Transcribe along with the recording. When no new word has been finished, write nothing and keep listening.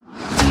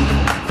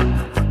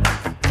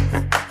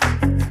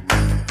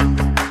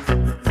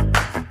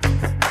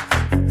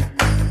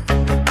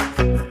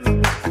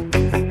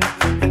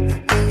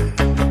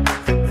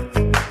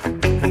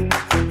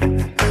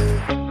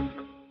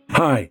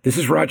this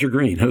is Roger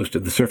Green, host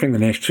of the Surfing the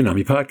NASH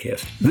Tsunami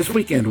podcast. This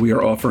weekend, we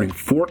are offering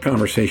 4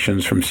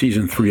 conversations from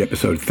Season 3,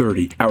 Episode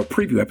 30, our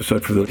preview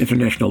episode for the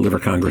International Liver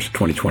Congress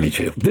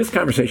 2022. This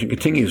conversation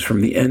continues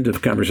from the end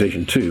of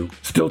Conversation 2,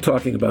 still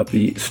talking about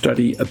the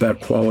study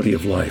about quality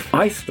of life.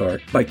 I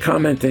start by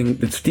commenting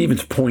that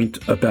Stephen's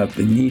point about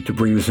the need to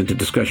bring this into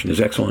discussion is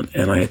excellent,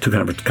 and I had 2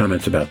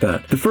 comments about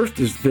that. The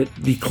first is that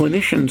the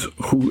clinicians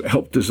who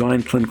help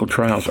design clinical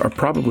trials are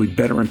probably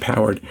better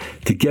empowered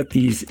to get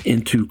these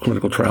into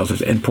clinical trials as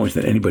endpoints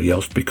than anybody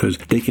else because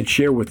they can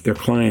share with their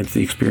clients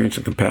the experience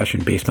and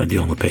compassion based on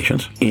dealing with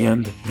patients,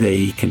 and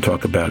they can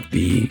talk about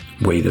the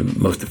way to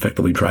most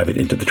effectively drive it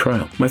into the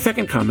trial. My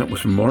second comment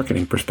was from a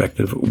marketing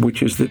perspective,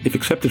 which is that if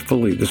accepted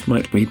fully, this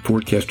might lead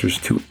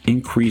forecasters to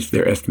increase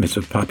their estimates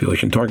of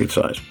population target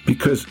size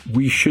because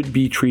we should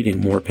be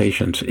treating more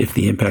patients if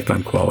the impact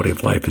on quality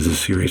of life is as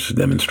serious as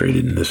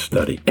demonstrated in this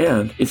study.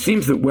 And it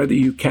seems that whether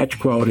you catch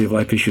quality of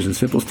life issues in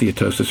simple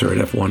steatosis or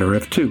at F1 or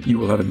F2, you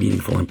will have a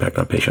meaningful impact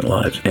on patient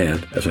lives.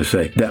 And, as I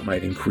say, that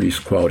might increase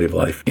quality of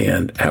life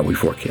and how we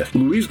forecast.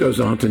 Louise goes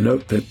on to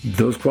note that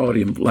those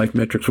quality of life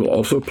metrics will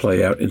also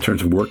play out in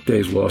terms of work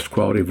days lost,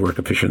 quality of work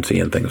efficiency,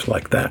 and things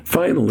like that.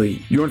 Finally,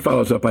 Jorn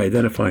follows up by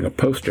identifying a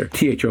poster,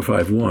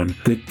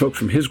 TH051, that folks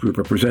from his group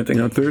are presenting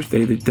on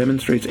Thursday that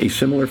demonstrates a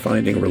similar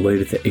finding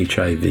related to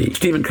HIV.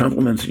 Stephen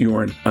compliments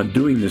Jorn on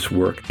doing this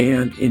work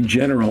and, in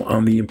general,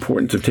 on the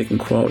importance of taking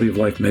quality of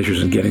life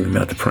measures and getting them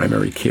out to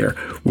primary care,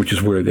 which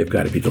is where they've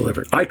got to be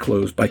delivered. I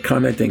close by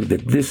commenting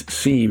that this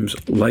seems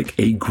like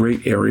a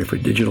great area for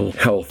digital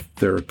health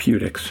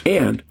therapeutics.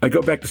 And I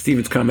go back to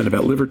Stephen's comment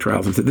about liver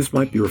trials and said this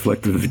might be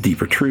reflective of a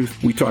deeper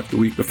truth. We talked the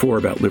week before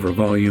about liver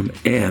volume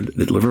and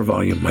that liver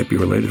volume might be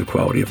related to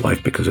quality of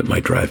life because it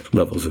might drive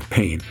levels of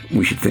pain.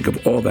 We should think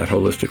of all that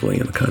holistically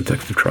in the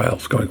context of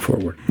trials going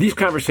forward. These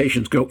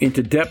conversations go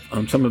into depth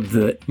on some of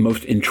the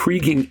most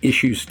intriguing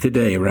issues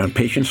today around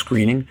patient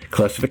screening,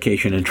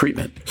 classification, and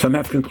treatment. Some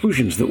have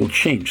conclusions that will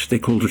change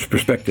stakeholders'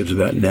 perspectives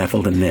about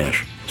NAFLD and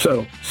NASH.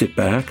 So sit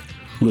back,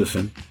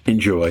 listen,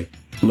 enjoy,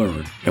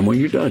 learn, and when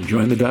you're done,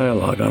 join the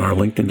dialogue on our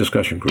LinkedIn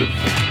discussion group.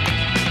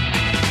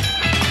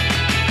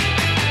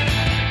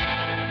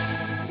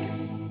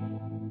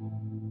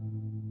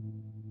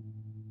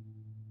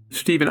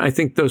 Stephen, I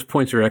think those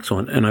points are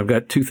excellent, and I've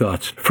got 2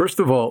 thoughts. First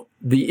of all,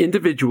 the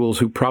individuals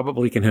who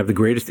probably can have the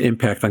greatest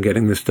impact on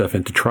getting this stuff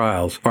into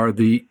trials are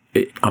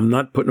I'm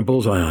not putting a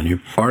bullseye on you,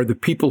 are the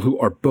people who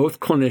are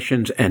both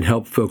clinicians and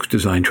help folks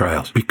design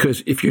trials.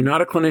 Because if you're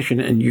not a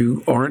clinician and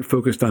you aren't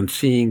focused on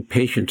seeing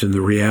patients and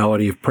the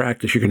reality of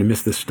practice, you're going to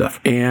miss this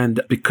stuff.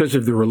 And because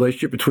of the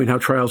relationship between how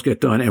trials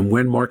get done and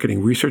when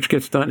marketing research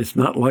gets done, it's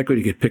not likely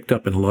to get picked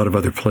up in a lot of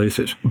other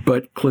places.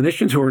 But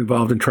clinicians who are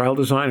involved in trial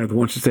design are the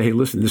ones that say, hey,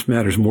 listen, this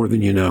matters more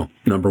than you know,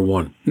 number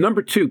 1.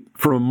 Number 2,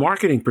 from a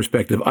marketing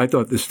perspective, I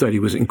thought this study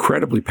was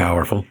incredibly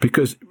powerful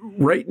because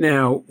right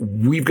now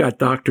we've got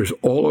doctors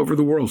all over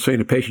the world saying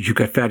to patients, you've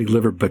got fatty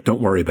liver, but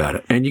don't worry about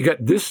it. And you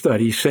got this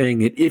study saying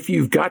that if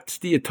you've got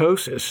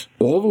steatosis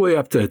all the way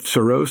up to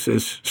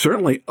cirrhosis,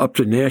 certainly up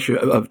to NASH,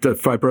 up to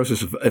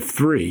fibrosis of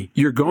F3,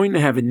 you're going to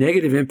have a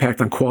negative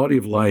impact on quality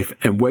of life.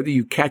 And whether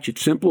you catch it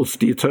simple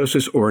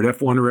steatosis or at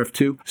F1 or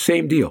F2,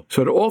 same deal.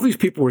 So to all these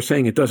people who are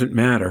saying it doesn't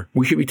matter,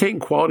 we should be taking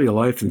quality of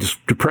life and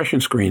depression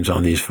screens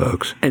on these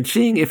folks and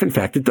seeing if in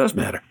fact it does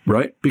matter,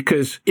 right?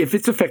 Because if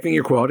it's affecting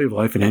your quality of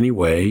life in any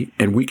way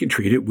and we can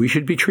treat it, we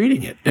should be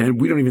treating it. And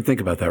we don't even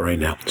think about that right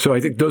now. So I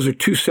think those are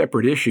 2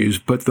 separate issues,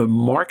 but the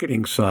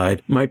marketing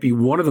side might be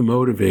one of the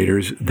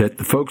motivators that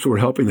the folks who are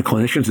helping the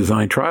clinicians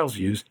design trials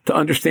use to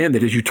understand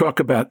that as you talk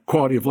about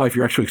quality of life,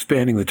 you're actually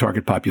expanding the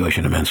target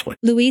population immensely.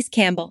 Louise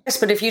Campbell. Yes,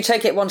 but if you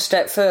take it one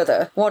step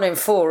further, 1 in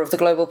 4 of the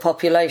global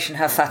population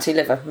have fatty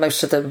liver.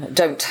 Most of them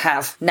don't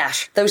have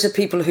NASH. Those are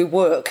people who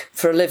work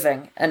for a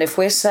living. And if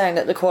we're saying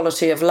that the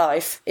quality of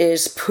life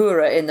is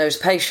poorer in those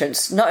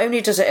patients, not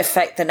only does it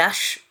affect the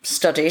NASH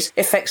studies,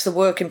 it affects the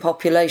working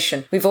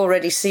population. We've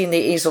already seen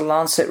the EASL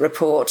Lancet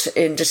report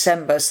in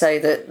December say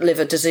that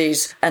liver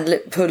disease and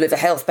poor liver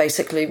health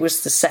basically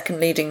was the second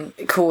leading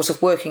cause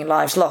of working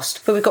lives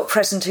lost. But we've got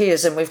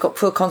presenteeism, we've got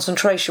poor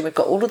concentration, we've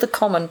got all of the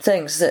common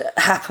things that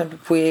happen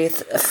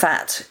with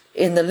fat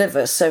in the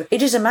liver. So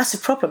it is a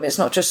massive problem. It's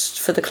not just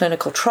for the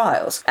clinical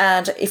trials.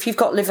 And if you've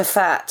got liver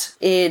fat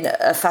in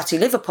a fatty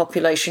liver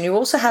population, you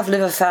also have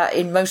liver fat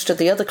in most of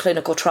the other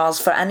clinical trials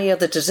for any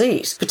other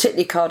disease,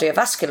 particularly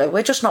cardiovascular.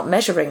 We're just not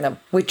measuring them.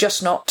 We're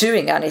just not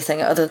doing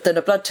anything other than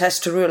a blood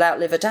test to rule out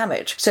liver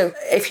damage. So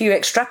if you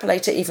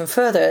extrapolate it even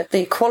further,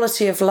 the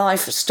quality of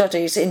life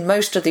studies in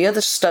most of the other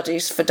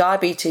studies for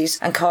diabetes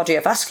and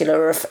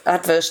cardiovascular are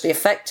adversely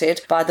affected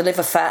by the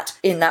liver fat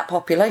in that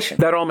population.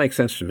 That all makes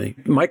sense to me.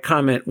 My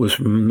comment was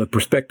from the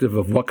perspective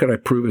of what could I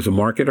prove as a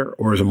marketer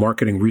or as a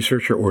marketing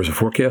researcher or as a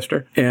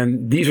forecaster.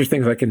 And these are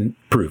things I can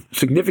prove.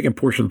 Significant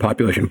portion of the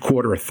population,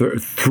 quarter,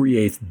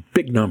 three-eighths,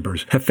 big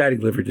numbers, have fatty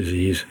liver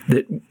disease.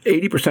 That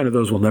 80% of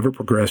those will never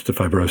progress to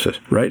fibrosis,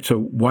 right? So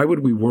why would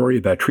we worry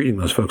about treating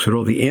those folks at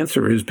all? The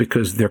answer is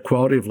because their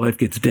quality of life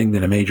gets dinged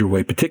in a major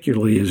way,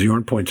 particularly, as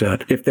Jorn points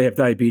out, if they have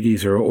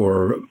diabetes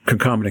or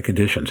concomitant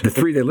conditions. The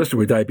three they listed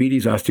were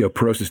diabetes,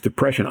 osteoporosis,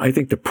 depression. I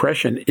think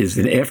depression is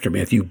an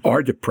aftermath. You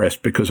are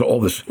depressed because of all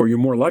this, or you're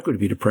more likely to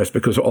be depressed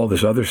because of all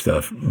this other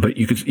stuff. But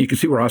you can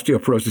see where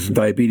osteoporosis and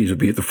diabetes would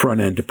be at the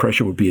front end,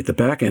 depression would be at the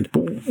back end.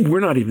 But we're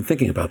not even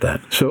thinking about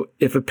that. So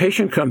if a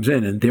patient comes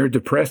in and they're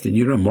depressed and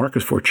you don't have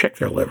markers for, check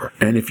their liver.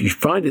 And if you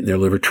find it in their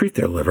liver, treat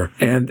their liver.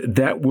 And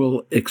that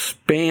will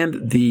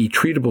expand the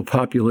treatable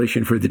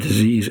population for the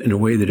disease in a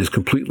way that is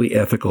completely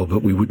ethical,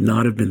 but we would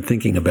not have been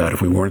thinking about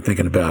if we weren't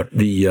thinking about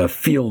the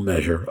feel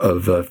measure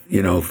of,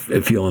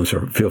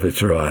 feel fit,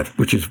 survive,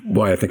 which is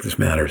why I think this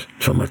matters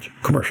so much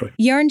commercially.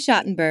 Jorn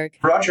Schattenberg.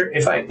 Roger,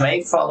 if I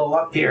may follow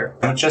up here,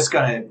 I'm just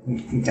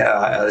going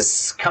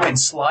to come in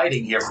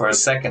sliding here for a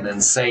second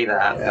and say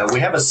that we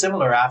have a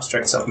similar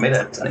abstract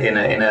submitted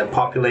in a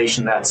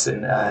population that's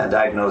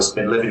diagnosed,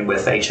 been living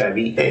with HIV.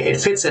 It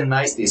fits in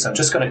nicely, so I'm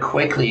just going to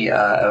quickly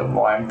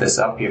wind this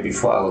up here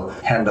before I'll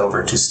hand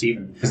over to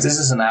Stephen. Because this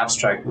is an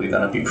abstract, we're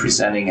going to be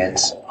presenting it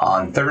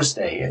on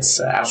Thursday. It's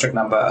abstract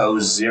number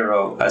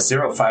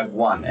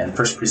 051, and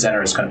first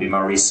presenter is going to be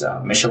Maurice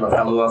Michel, a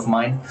fellow of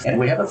mine. And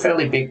we have a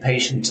fairly big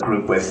patient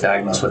group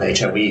diagnosed with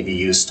HIV. We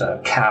used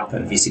CAP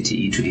and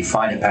VCTE to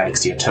define hepatic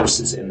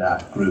steatosis in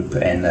that group,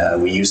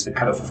 and we used the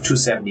cutoff of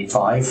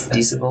 275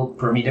 decibel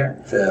per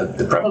meter.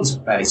 The prevalence of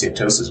hepatic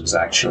steatosis was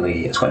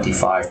actually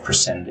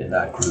 25% in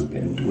that group,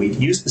 and we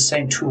used the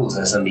same tools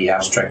as in the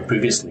abstract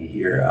previously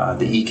here,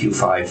 the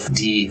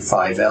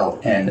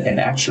EQ5D5L, and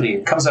actually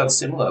it comes out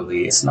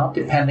similarly. It's not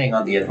depending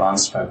on the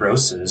advanced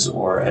fibrosis,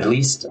 or at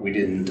least we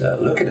didn't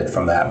look at it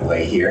from that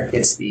way here.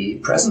 It's the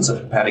presence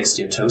of hepatic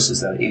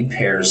steatosis that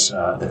impairs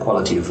the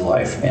quality of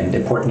life, and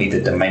importantly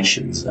the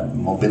dimensions,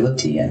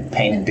 mobility and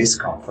pain and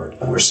discomfort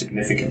were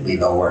significantly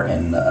lower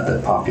in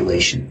the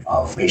population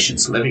of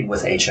patients living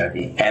with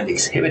HIV and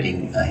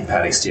exhibiting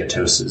hepatic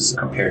steatosis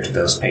compared to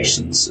those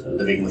patients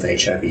living with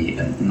HIV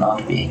and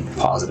not being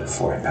positive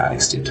for hepatic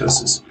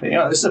steatosis.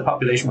 This is a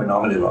population we're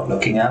normally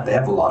looking at. They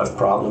have a lot of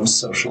problems,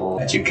 social,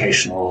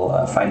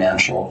 educational,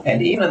 financial,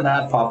 and even in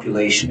that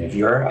population, if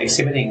you're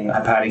exhibiting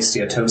hepatic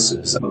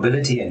steatosis,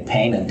 mobility and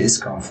pain and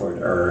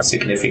discomfort are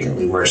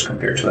significantly worse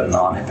compared to a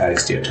non-hepatic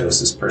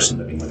steatosis person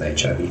living with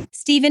HIV.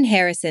 Stephen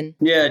Harrison.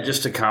 Yeah,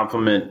 just to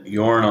compliment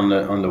Jorn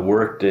on the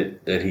work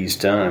that he's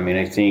done. I mean,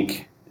 I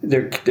think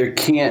there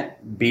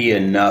can't be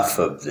enough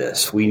of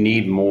this. We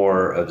need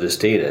more of this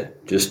data,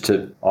 just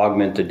to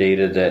augment the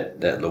data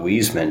that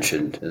Louise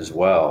mentioned as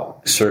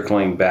well.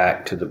 Circling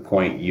back to the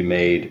point you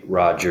made,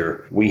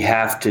 Roger, we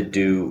have to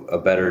do a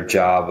better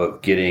job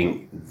of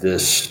getting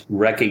this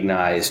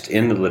recognized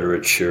in the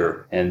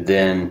literature and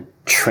then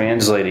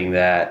translating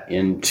that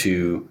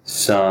into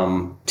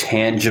some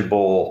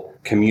tangible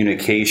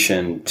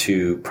communication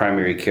to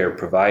primary care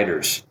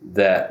providers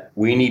that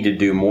we need to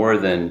do more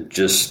than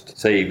just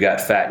say you've got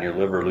fat in your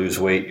liver, lose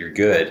weight, you're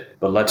good.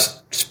 But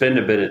let's spend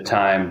a bit of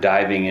time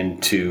diving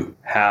into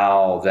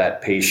how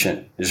that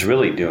patient is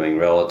really doing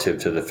relative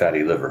to the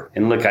fatty liver.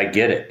 And look, I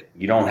get it.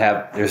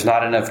 There's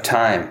not enough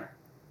time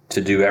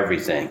to do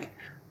everything.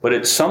 But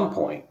at some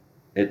point,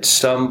 at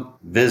some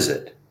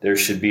visit, there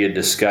should be a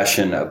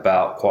discussion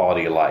about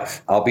quality of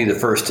life. I'll be the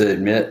first to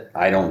admit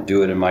I don't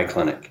do it in my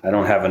clinic. I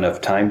don't have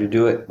enough time to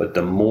do it. But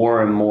the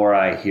more and more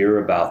I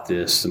hear about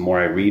this, the more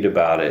I read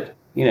about it,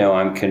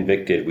 I'm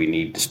convicted we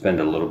need to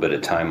spend a little bit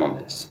of time on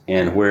this.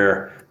 And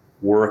where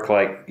work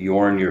like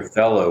Jorn, your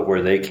fellow,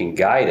 where they can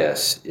guide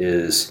us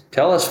is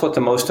tell us what the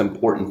most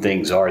important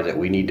things are that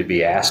we need to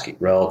be asking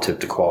relative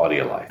to quality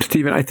of life.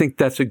 Stephen, I think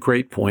that's a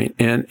great point,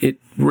 and it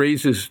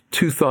raises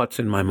two thoughts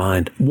in my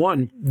mind.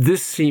 One,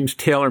 this seems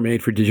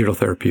tailor-made for digital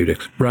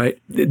therapeutics, right?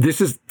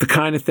 This is the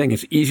kind of thing,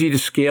 it's easy to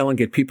scale and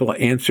get people to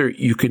answer.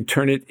 You can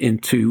turn it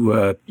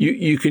into,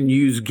 you can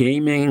use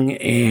gaming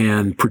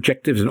and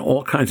projectives and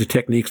all kinds of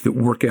techniques that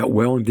work out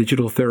well in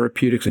digital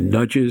therapeutics and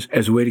nudges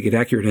as a way to get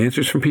accurate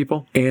answers from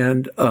people.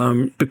 And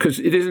because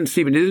it isn't,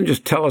 Stephen, it isn't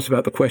just tell us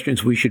about the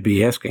questions we should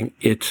be asking.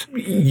 It's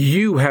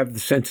you have the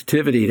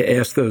sensitivity to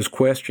ask those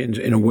questions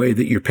in a way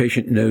that your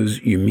patient knows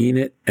you mean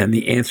it, and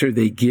the answer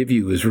they give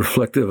you is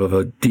reflective of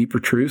a deeper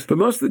truth. But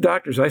most of the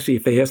doctors I see,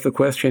 if they ask the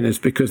question, it's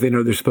because they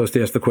know they're supposed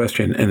to ask the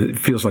question, and it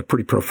feels like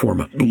pretty pro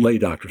forma. Lay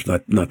doctors,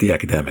 not the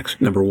academics,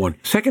 number one.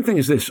 Second thing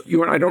is this. I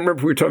don't remember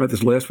if we were talking about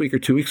this last week or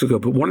 2 weeks ago,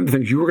 but one of the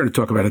things you were going to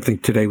talk about, I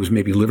think today, was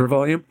maybe liver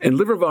volume. And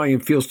liver volume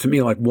feels to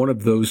me like one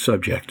of those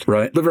subjects,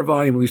 right? Liver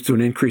volume leads to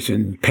an increase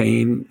in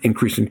pain.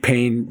 Increase in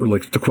pain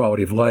relates to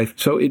quality of life.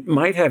 So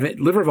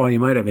liver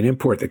volume might have an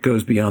import that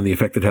goes beyond the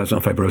effect it has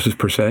on fibrosis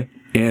per se.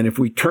 And if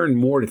we turn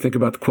more to think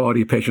about the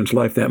quality of patients'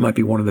 life, that might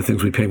be one of the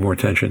things we pay more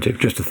attention to.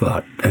 Just a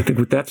thought. I think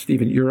with that,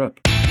 Stephen, you're up.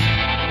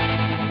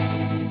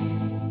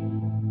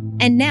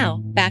 And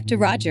now, back to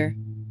Roger.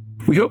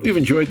 We hope you've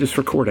enjoyed this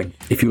recording.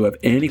 If you have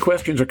any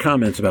questions or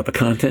comments about the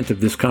content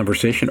of this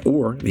conversation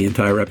or the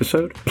entire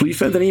episode, please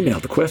send an email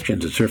to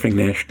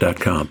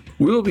questions@surfingnash.com.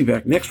 We will be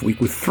back next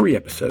week with 3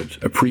 episodes,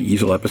 a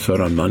pre-easel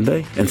episode on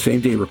Monday and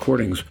same-day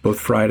recordings both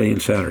Friday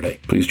and Saturday.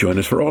 Please join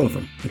us for all of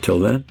them. Until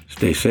then,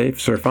 stay safe,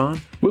 surf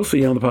on. We'll see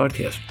you on the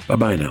podcast.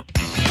 Bye-bye now.